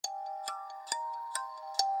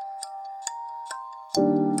Hey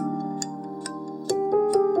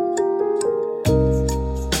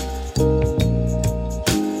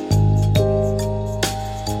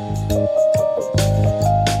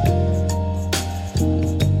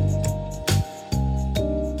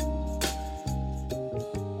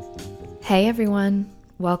everyone,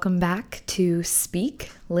 welcome back to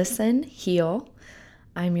Speak, Listen, Heal.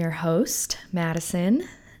 I'm your host, Madison,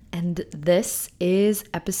 and this is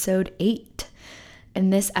episode 8. In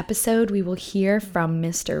this episode, we will hear from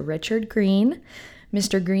Mr. Richard Green.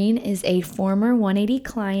 Mr. Green is a former 180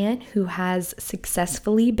 client who has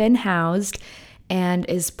successfully been housed and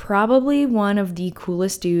is probably one of the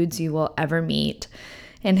coolest dudes you will ever meet.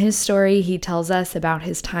 In his story, he tells us about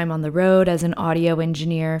his time on the road as an audio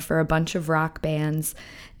engineer for a bunch of rock bands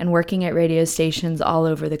and working at radio stations all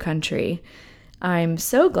over the country. I'm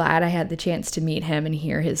so glad I had the chance to meet him and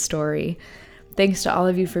hear his story. Thanks to all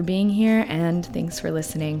of you for being here, and thanks for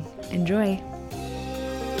listening. Enjoy.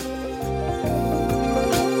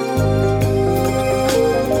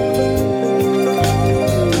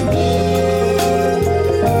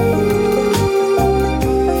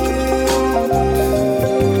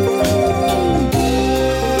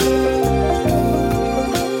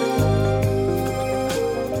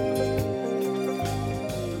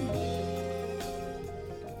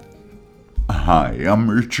 Hi, I'm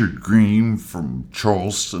Richard Green from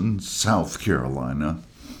Charleston, South Carolina.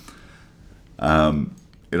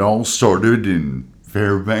 It all started in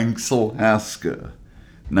Fairbanks, Alaska,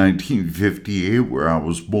 1958, where I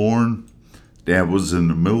was born. Dad was in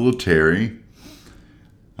the military.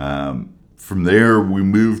 From there, we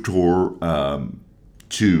moved to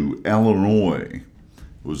Illinois. It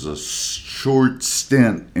was a short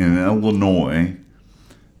stint in Illinois.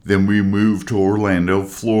 Then we moved to Orlando,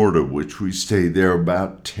 Florida, which we stayed there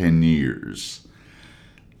about 10 years.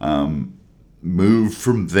 Moved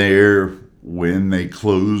from there when they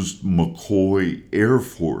closed McCoy Air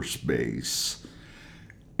Force Base.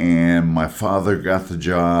 And my father got the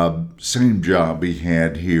job, same job he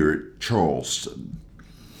had here at Charleston.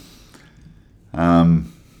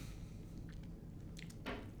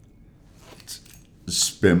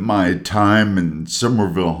 Spent my time in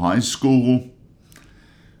Somerville High School.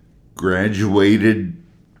 Graduated,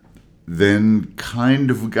 then kind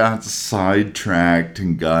of got sidetracked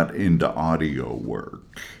and got into audio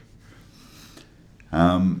work.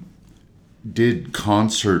 Did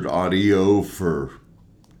concert audio for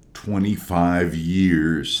 25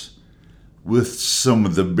 years with some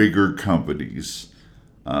of the bigger companies,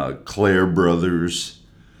 Clare Brothers,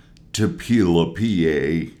 Tepila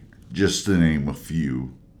PA, just to name a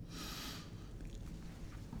few.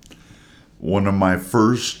 One of my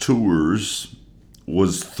first tours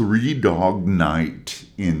was Three Dog Night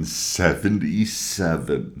in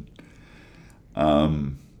 77.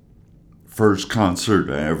 First concert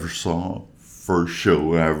I ever saw, first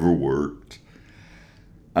show I ever worked.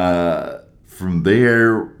 From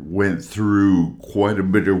there, went through quite a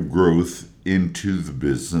bit of growth into the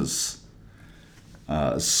business.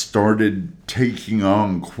 Started taking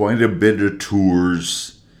on quite a bit of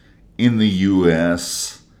tours in the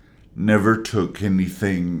U.S., Never took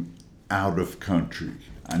anything out of country.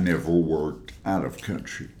 I never worked out of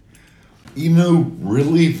country. You know,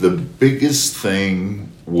 really the biggest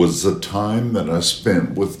thing was the time that I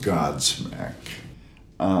spent with Godsmack.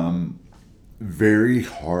 Very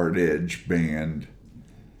hard edge band.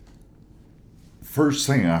 First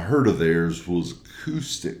thing I heard of theirs was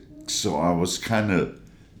acoustic, so I was kind of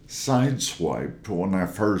sideswiped when I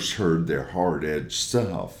first heard their hard edge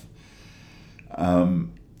stuff.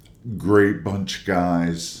 Great bunch of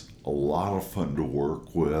guys, a lot of fun to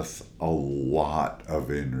work with, a lot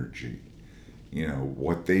of energy. You know,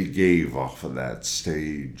 what they gave off of that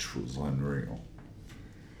stage was unreal.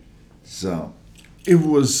 So, it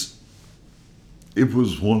was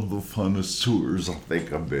one of the funnest tours I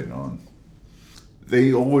think I've been on.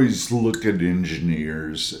 They always look at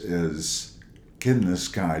engineers as, can this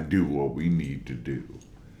guy do what we need to do?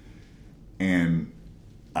 And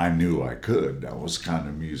I knew I could. That was kind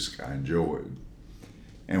of music I enjoyed.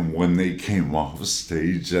 And when they came off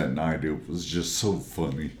stage that night, it was just so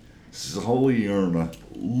funny. Sully Erna,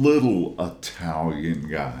 little Italian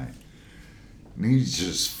guy. And he's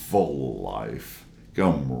just full of life.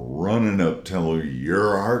 Come running up telling you,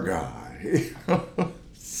 you're our guy.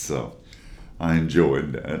 So, I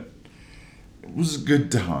enjoyed that. It was a good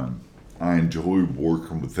time. I enjoyed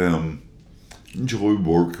working with them. Enjoyed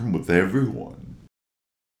working with everyone.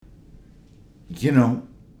 You know,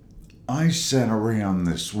 I sat around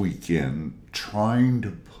this weekend trying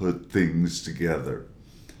to put things together.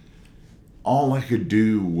 All I could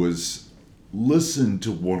do was listen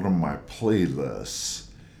to one of my playlists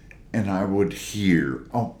and I would hear,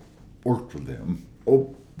 oh, worked with them.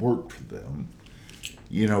 Oh, worked with them.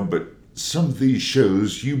 But some of these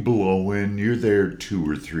shows, you blow in, you're there 2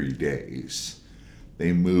 or 3 days.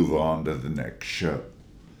 They move on to the next show.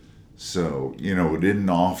 So, it isn't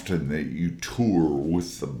often that you tour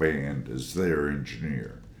with the band as their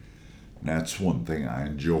engineer. And that's one thing I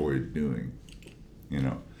enjoyed doing.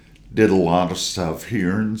 Did a lot of stuff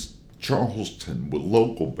here in Charleston with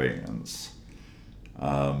local bands.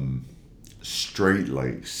 Straight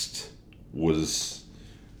Laced was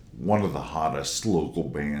one of the hottest local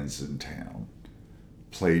bands in town.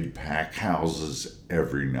 Played pack houses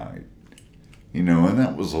every night. And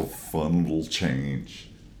that was a fun little change.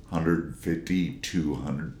 150,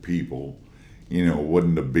 200 people.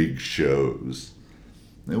 Wasn't the big shows.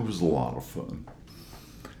 It was a lot of fun.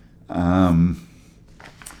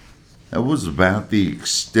 That was about the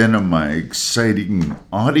extent of my exciting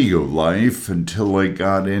audio life until I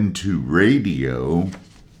got into radio.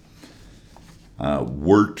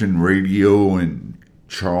 Worked in radio in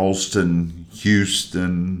Charleston,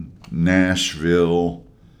 Houston, Nashville,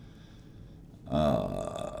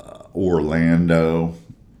 Orlando,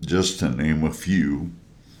 just to name a few.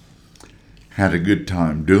 Had a good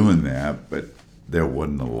time doing that, but there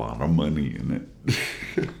wasn't a lot of money in it.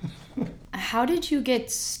 How did you get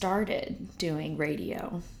started doing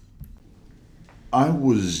radio? I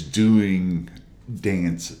was doing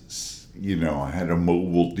dances. I had a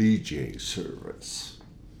mobile DJ service.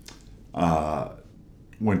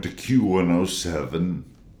 Went to Q107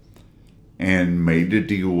 and made a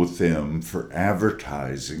deal with them for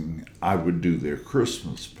advertising. I would do their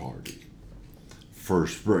Christmas party.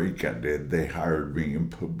 First break I did, they hired me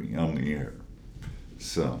and put me on the air.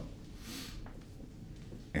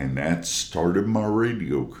 And that started my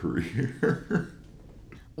radio career.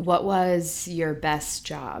 What was your best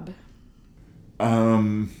job?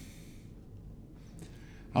 I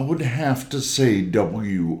would have to say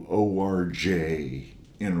WORJ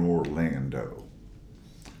in Orlando.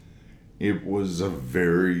 It was a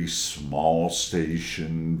very small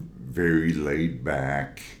station, very laid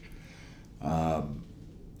back,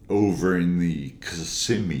 over in the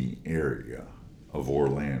Kissimmee area of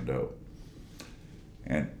Orlando.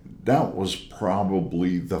 And that was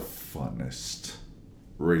probably the funnest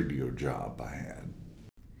radio job I had.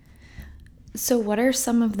 So what are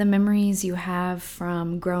some of the memories you have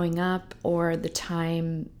from growing up or the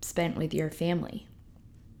time spent with your family?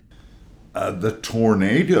 The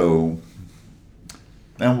tornado,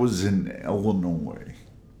 that was in Illinois.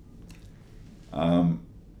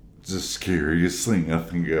 It's the scariest thing I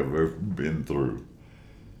think I've ever been through.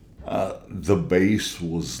 The base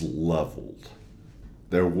was leveled.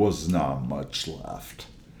 There was not much left.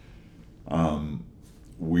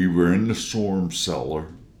 We were in the storm cellar.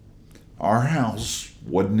 Our house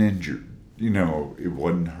wasn't injured. It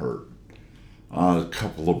wasn't hurt. A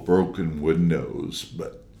couple of broken windows,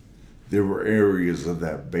 but there were areas of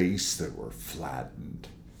that base that were flattened.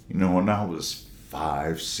 When I was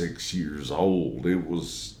 5, 6 years old, it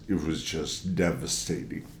was just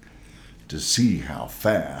devastating to see how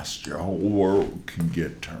fast your whole world can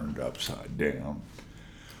get turned upside down.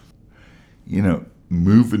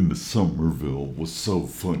 Moving to Somerville was so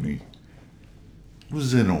funny. It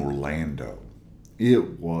was in Orlando.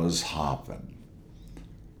 It was hopping.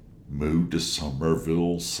 Moved to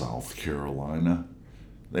Somerville, South Carolina.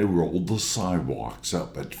 They rolled the sidewalks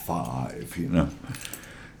up at 5,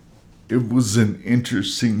 It was an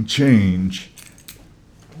interesting change,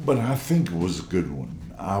 but I think it was a good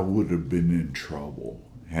one. I would have been in trouble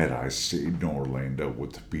had I stayed in Orlando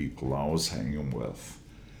with the people I was hanging with.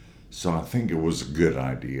 So I think it was a good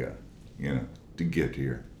idea, to get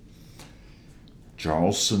here.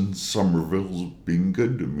 Charleston, Somerville's been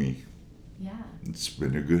good to me. Yeah. It's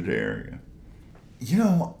been a good area.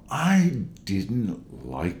 I didn't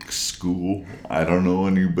like school. I don't know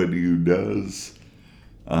anybody who does.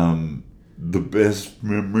 The best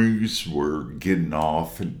memories were getting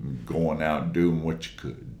off and going out and doing what you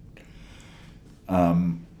could.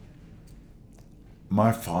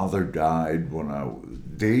 My father died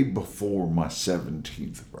day before my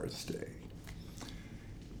 17th birthday.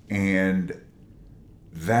 And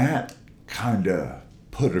that kind of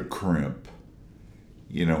put a crimp,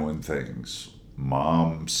 in things.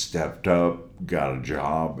 Mom stepped up, got a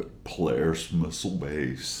job at Polaris Missile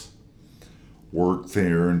Base, worked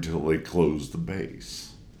there until they closed the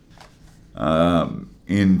base.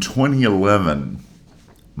 In 2011,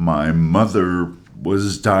 my mother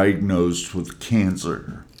was diagnosed with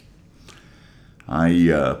cancer.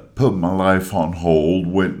 I put my life on hold,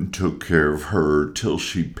 went and took care of her till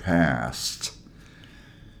she passed.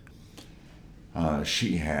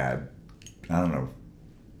 She had, 10,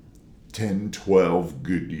 12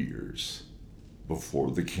 good years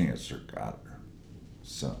before the cancer got her.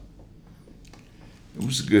 So it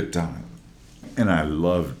was a good time. And I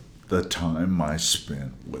loved the time I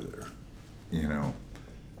spent with her.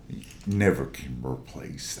 Never can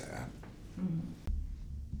replace that.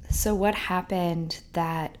 So what happened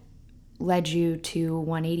that led you to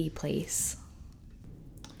 180 Place?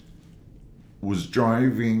 Was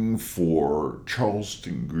driving for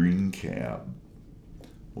Charleston Green Cab.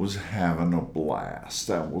 Was having a blast.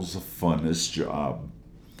 That was the funnest job.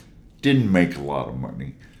 Didn't make a lot of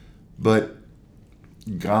money, but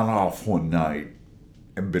got off one night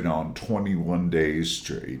and been on 21 days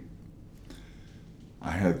straight.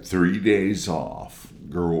 I had 3 days off.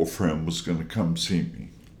 Girlfriend was going to come see me.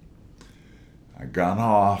 I got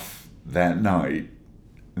off that night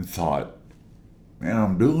and thought, man,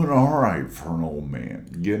 I'm doing all right for an old man.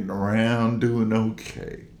 Getting around, doing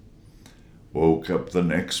okay. Woke up the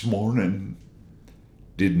next morning,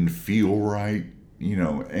 didn't feel right,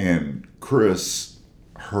 and Chris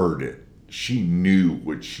heard it. She knew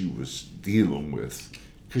what she was dealing with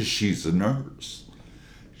because she's a nurse.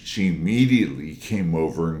 She immediately came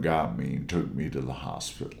over and got me and took me to the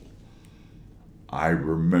hospital. I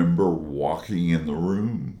remember walking in the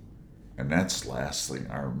room, and that's the last thing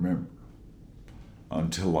I remember.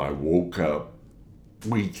 Until I woke up a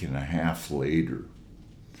week and a half later,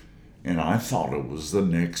 and I thought it was the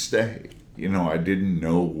next day. I didn't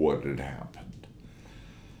know what had happened.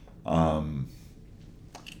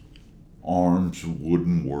 Arms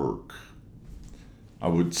wouldn't work. I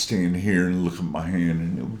would stand here and look at my hand,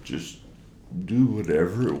 and it would just do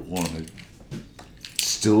whatever it wanted.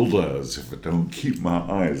 Still does if I don't keep my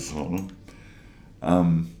eyes on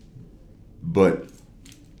them. But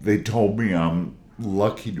they told me I'm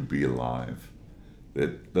lucky to be alive,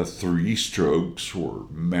 that the 3 strokes were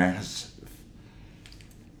massive.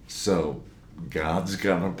 So God's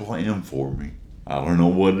got a plan for me. I don't know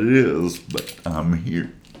what it is, but I'm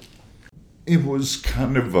here. It was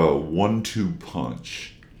kind of a 1-2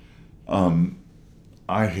 punch.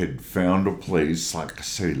 I had found a place, like I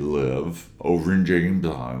say, to live over in James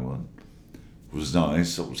Island. It was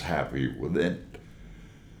nice. I was happy with it.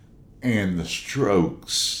 And the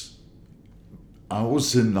strokes, I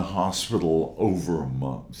was in the hospital over a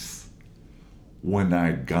month. When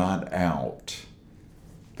I got out,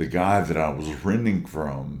 the guy that I was renting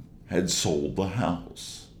from had sold the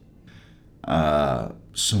house.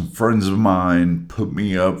 Some friends of mine put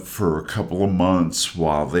me up for a couple of months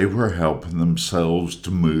while they were helping themselves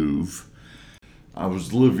to move. I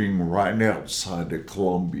was living right outside of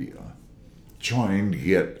Columbia, trying to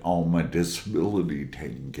get all my disability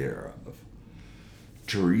taken care of.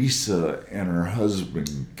 Teresa and her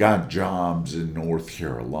husband got jobs in North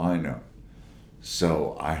Carolina,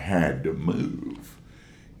 so I had to move.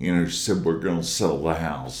 She said, we're going to sell the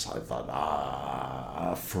house. I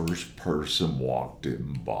thought, first person walked in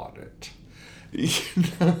and bought it.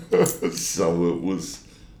 So it was,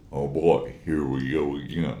 oh boy, here we go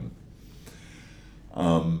again.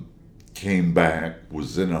 Came back,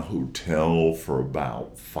 was in a hotel for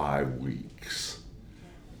about 5 weeks.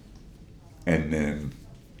 And then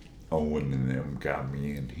Owen and them got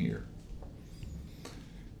me in here.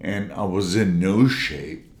 And I was in no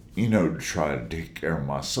shape, to try to take care of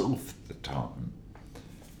myself at the time.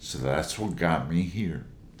 So that's what got me here.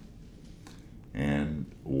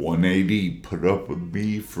 And 180 put up with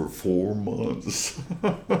me for 4 months.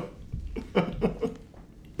 But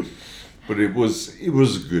it was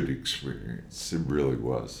a good experience. It really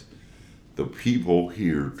was. The people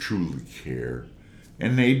here truly care,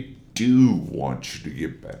 and they do want you to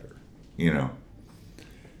get better.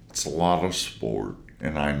 It's a lot of sport,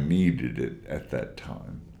 and I needed it at that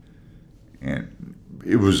time. And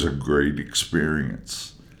it was a great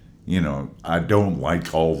experience. I don't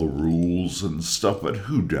like all the rules and stuff, but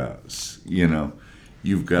who does?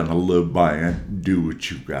 You've got to live by it and do what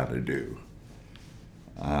you've got to do.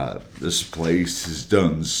 This place has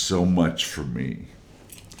done so much for me,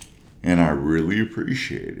 and I really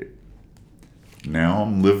appreciate it. Now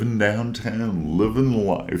I'm living downtown, living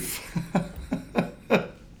life.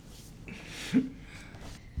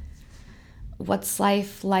 What's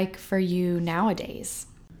life like for you nowadays?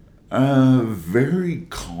 Very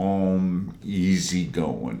calm,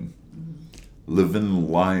 easygoing. Living the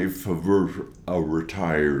life of a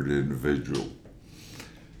retired individual.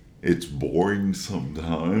 It's boring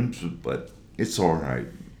sometimes, but it's all right.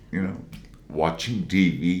 Watching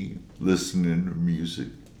TV, listening to music.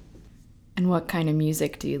 And what kind of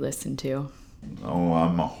music do you listen to? Oh,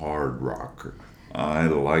 I'm a hard rocker. I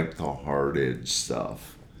like the hard edge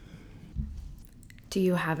stuff. Do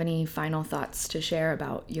you have any final thoughts to share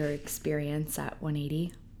about your experience at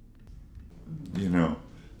 180? You know,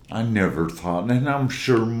 I never thought, and I'm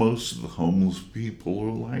sure most of the homeless people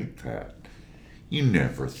are like that. You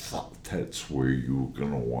never thought that's where you were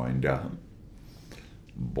going to wind up.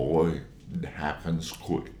 Boy, it happens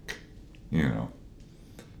quick. You know,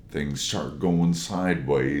 things start going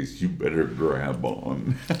sideways, you better grab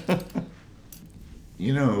on.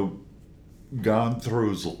 You know, God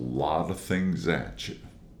throws a lot of things at you.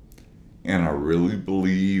 And I really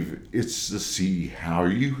believe it's to see how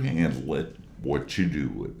you handle it, what you do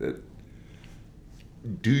with it.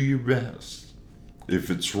 Do your best. If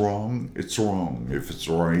it's wrong, it's wrong. If it's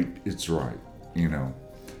right, it's right. You know,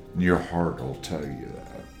 your heart will tell you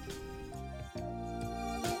that.